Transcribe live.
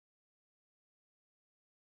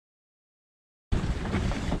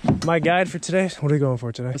My guide for today, what are we going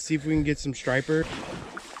for today? Let's see if we can get some striper.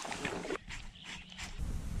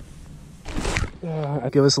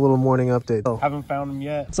 Give us a little morning update. Oh. Haven't found them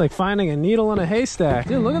yet. It's like finding a needle in a haystack.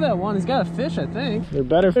 Dude, look at that one. He's got a fish, I think. They're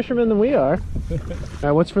better fishermen than we are. All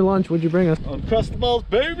right, what's for lunch? What'd you bring us? Uncrustables,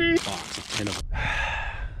 baby!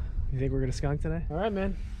 You think we're gonna skunk today? All right,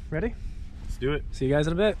 man. Ready? Let's do it. See you guys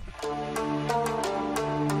in a bit.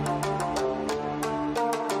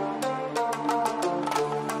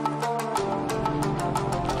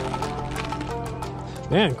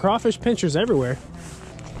 Man, crawfish pinchers everywhere.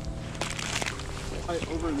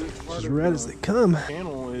 As red as they come.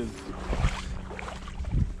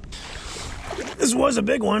 This was a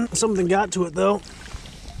big one. Something got to it though.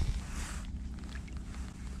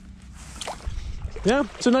 Yeah,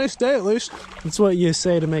 it's a nice day at least. That's what you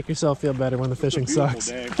say to make yourself feel better when the fishing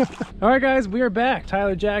sucks. All right, guys, we are back.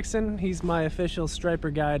 Tyler Jackson, he's my official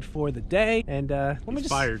striper guide for the day. And he's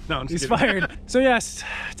fired. No, I'm just kidding. Fired. So yes,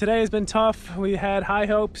 today has been tough. We had high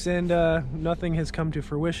hopes and nothing has come to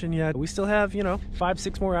fruition yet. We still have, you know,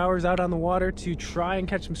 5-6 more hours out on the water to try and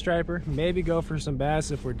catch some striper. Maybe go for some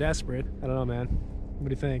bass if we're desperate. I don't know, man. What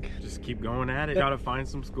do you think? Just keep going at it. Gotta find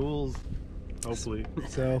some schools. Hopefully.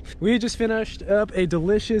 So we just finished up a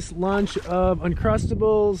delicious lunch of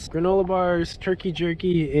Uncrustables, granola bars, turkey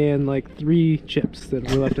jerky, and like 3 chips that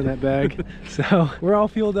were left in that bag. So we're all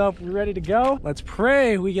fueled up, we're ready to go. Let's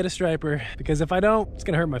pray we get a striper, because if I don't, it's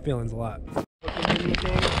gonna hurt my feelings a lot.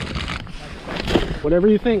 Whatever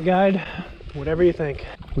you think, guide. Whatever you think.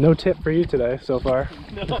 No tip for you today so far.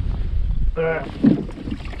 No. All right.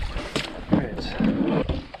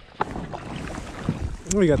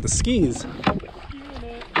 We got the skis.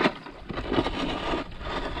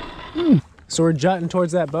 So we're jutting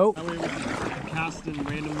towards that boat. That way we're casting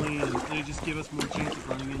randomly and they just give us more chance of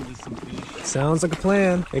running into some fish. Sounds like a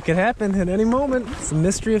plan. It could happen at any moment. It's the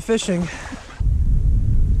mystery of fishing.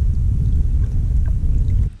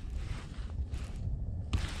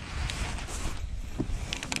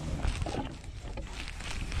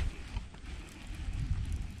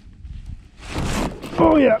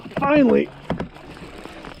 Oh yeah, finally!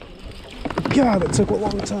 God, it took a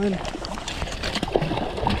long time.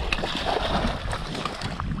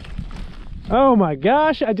 Oh my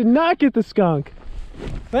gosh, I did not get the skunk.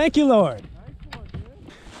 Thank you, Lord. Nice one, dude.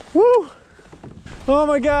 Woo! Oh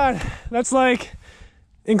my God, that's like,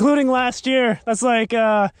 including last year, that's like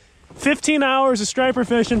 15 hours of striper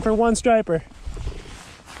fishing for 1 striper.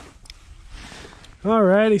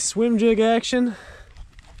 Alrighty, swim jig action.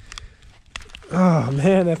 Oh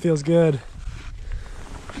man, that feels good.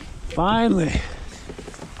 Finally.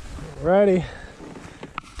 Alrighty.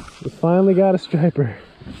 We finally got a striper.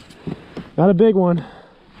 Not a big one,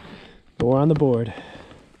 but we're on the board.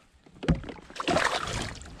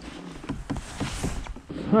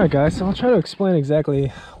 Alright guys, so I'll try to explain exactly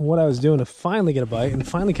what I was doing to finally get a bite and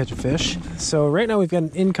finally catch a fish. So right now we've got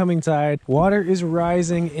an incoming tide. Water is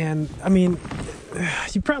rising and I mean,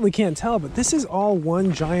 you probably can't tell, but this is all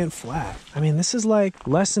one giant flat. I mean, this is like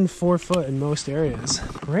less than 4 foot in most areas.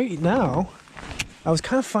 Right now, I was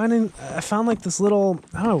kind of I found like this little,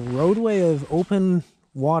 I don't know, roadway of open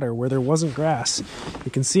water where there wasn't grass.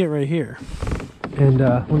 You can see it right here. And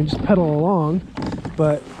let me just pedal along,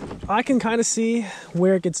 but I can kind of see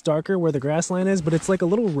where it gets darker, where the grass line is, but it's like a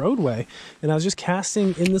little roadway. And I was just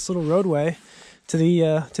casting in this little roadway to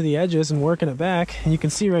the edges and working it back. And you can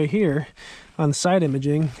see right here on the side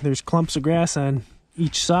imaging, there's clumps of grass on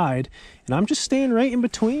each side. And I'm just staying right in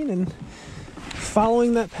between and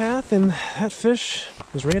following that path, and that fish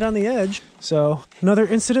was right on the edge. So another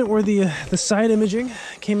incident where the side imaging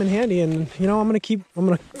came in handy, and you know, I'm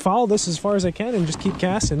gonna follow this as far as I can and just keep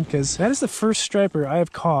casting, because that is the first striper I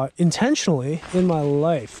have caught intentionally in my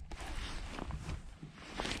life.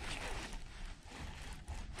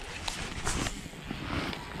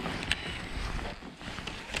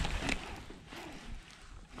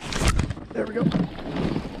 There we go.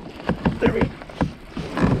 There we go.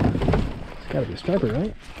 It's gotta be a striper,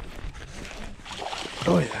 right?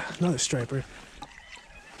 Oh yeah, another striper.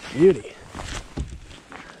 Beauty.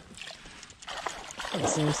 Not the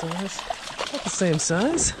same size. Not the same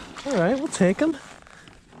size. All right, we'll take them.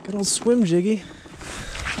 Good old swim jiggy.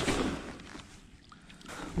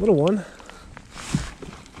 Little one.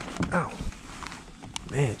 Ow.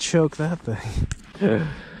 Man, choke that thing.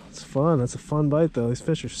 It's fun. That's a fun bite though. These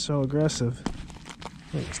fish are so aggressive.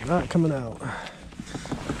 It's not coming out.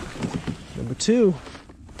 Number 2.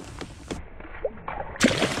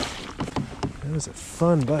 That was a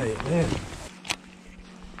fun bite, man.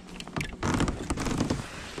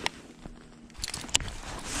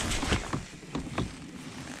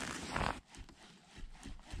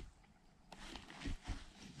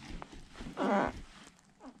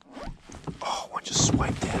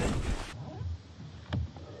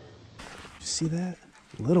 see that?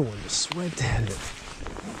 Little one just swiped at it.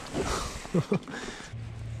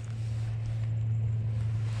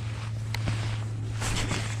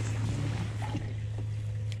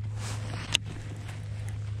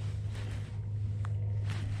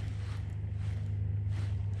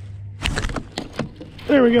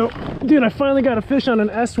 There we go. Dude, I finally got a fish on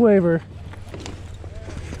an S-waver.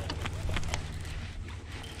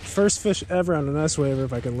 First fish ever on an S-waver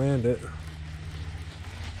if I can land it.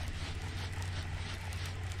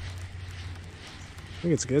 I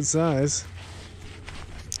think it's a good size.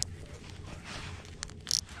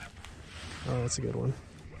 Oh, that's a good one.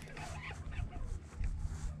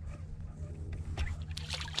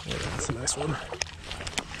 Yeah, that's a nice one.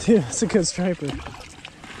 Dude, that's a good striper.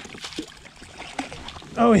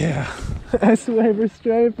 Oh yeah, S-waver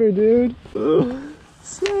striper, dude.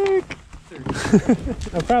 Sick.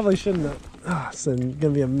 I probably shouldn't have. Oh, it's gonna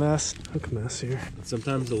be a mess. Hook mess here.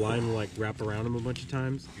 Sometimes the line will like wrap around them a bunch of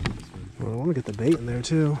times. Well, I want to get the bait in there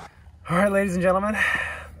too. All right, ladies and gentlemen,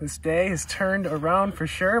 this day has turned around for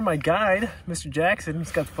sure. My guide, Mr. Jackson,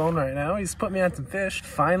 he's got the phone right now. He's put me on some fish.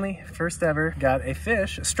 Finally, first ever, got a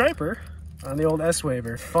fish, a striper, on the old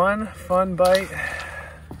S-waver. Fun bite.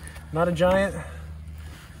 Not a giant,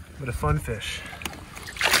 but a fun fish.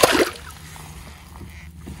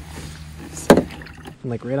 And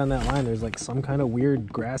like right on that line, there's like some kind of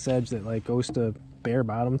weird grass edge that like goes to bare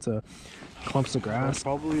bottom to clumps of grass.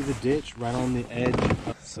 Probably the ditch right on the edge.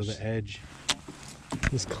 So the edge.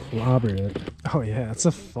 Just clobbered it. Oh yeah, it's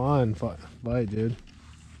a fun bite, dude.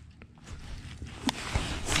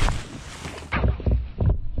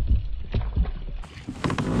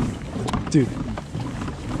 Dude.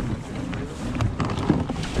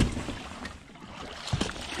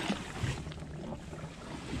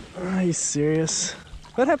 Are you serious?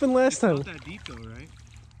 That happened last time. It's not that deep though, right?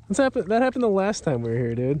 That happened the last time we were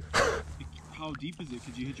here, dude. How deep is it?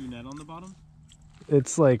 Could you hit your net on the bottom?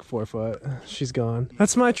 It's like 4 foot. She's gone.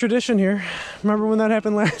 That's my tradition here. Remember when that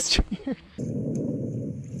happened last year?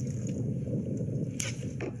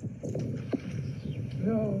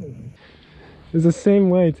 No. It's the same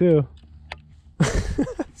way too.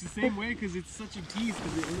 It's the same way because it's such a tease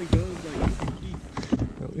because it only goes like deep.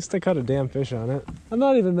 At least I caught a damn fish on it. I'm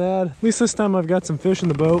not even mad. At least this time I've got some fish in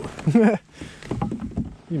the boat.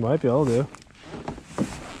 You might be able to.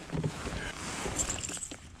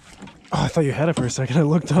 Oh, I thought you had it for a second. I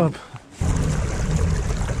looked up.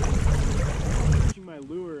 My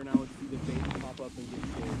lure and I would see the bait pop up and get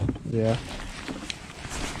scared. Yeah.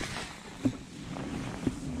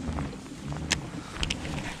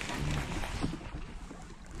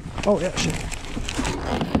 Oh yeah, shit.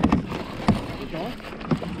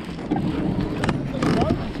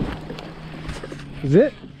 Is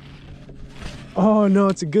it? Oh no,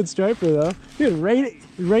 it's a good striper though. Dude,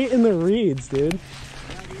 right in the reeds, dude.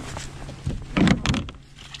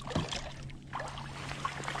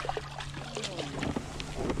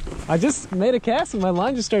 I just made a cast and my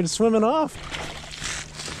line just started swimming off.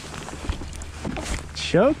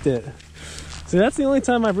 Choked it. See, that's the only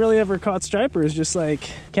time I've really ever caught striper is just like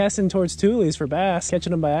casting towards toolies for bass,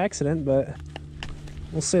 catching them by accident, but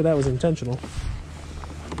we'll say that was intentional.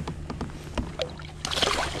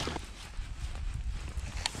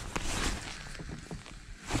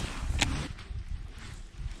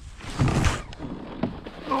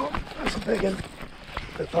 Oh, that's a big one.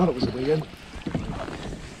 I thought it was a big one.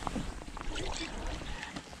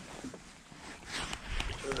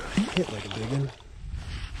 Hit like a big one.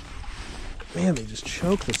 Man, they just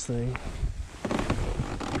choke this thing.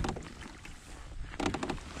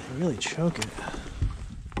 They really choke it.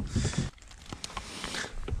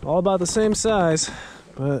 All about the same size,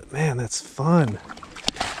 but man, that's fun.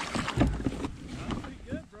 That's pretty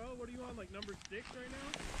good, bro. What are you on, like number 6 right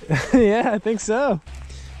now? Yeah, I think so.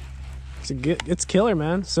 It's killer,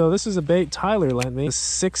 man. So this is a bait Tyler lent me, a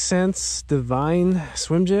 6 cents Divine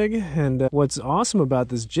swim jig. And what's awesome about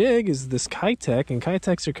this jig is this KAYAK, and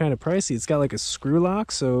KAYAKs are kind of pricey. It's got like a screw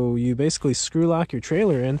lock, so you basically screw lock your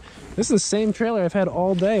trailer in. This is the same trailer I've had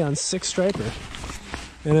all day on 6 striper,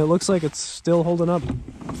 and it looks like it's still holding up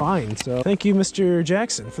fine. So thank you, Mr.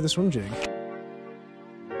 Jackson, for the swim jig.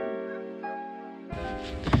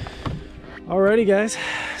 Alrighty guys,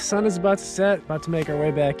 sun is about to set, about to make our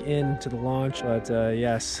way back into the launch, but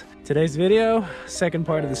yes, Today's video, second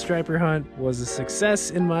part of the striper hunt, was a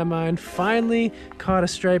success in my mind. Finally caught a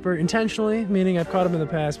striper intentionally, meaning I've caught them in the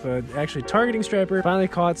past, but actually targeting striper. Finally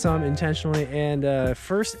caught some intentionally, and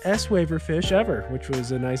first S-waver fish ever, which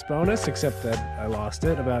was a nice bonus, except that I lost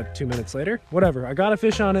it about 2 minutes later. Whatever, I got a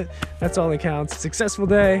fish on it. That's all that counts. Successful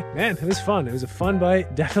day. Man, it was fun. It was a fun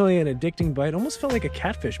bite. Definitely an addicting bite. Almost felt like a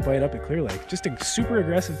catfish bite up at Clear Lake. Just a super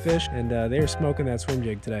aggressive fish, and they were smoking that swim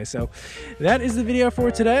jig today. So that is the video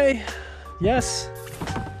for today. Yes.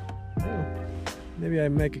 Oh, maybe I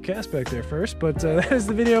make a cast back there first, but that is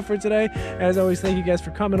the video for today. As always, thank you guys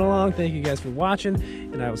for coming along. Thank you guys for watching,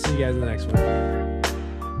 and I will see you guys in the next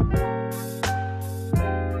one.